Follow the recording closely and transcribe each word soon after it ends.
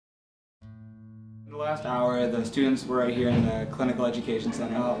last hour, the students were right here in the Clinical Education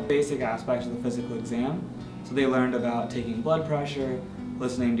Center. Basic aspects of the physical exam. So they learned about taking blood pressure,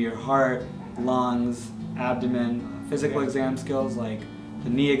 listening to your heart, lungs, abdomen, physical exam skills like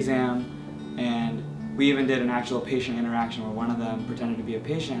the knee exam, and we even did an actual patient interaction where one of them pretended to be a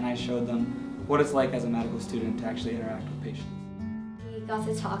patient and I showed them what it's like as a medical student to actually interact with patients. We got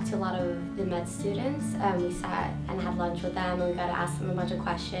to talk to a lot of the med students. We sat and had lunch with them and we got to ask them a bunch of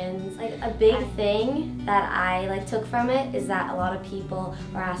questions. Like a big thing that I took from it is that a lot of people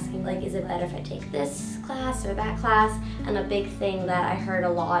were asking is it better if I take this class or that class? And a big thing that I heard a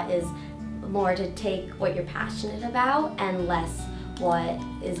lot is more to take what you're passionate about and less what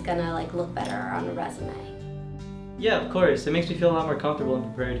is gonna look better on a resume. Yeah, of course. It makes me feel a lot more comfortable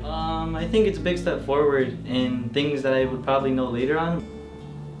and prepared. I think it's a big step forward in things that I would probably know later on.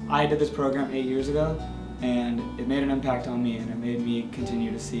 I did this program 8 years ago and it made an impact on me and it made me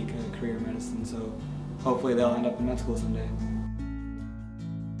continue to seek a career in medicine, so hopefully they'll end up in med school someday.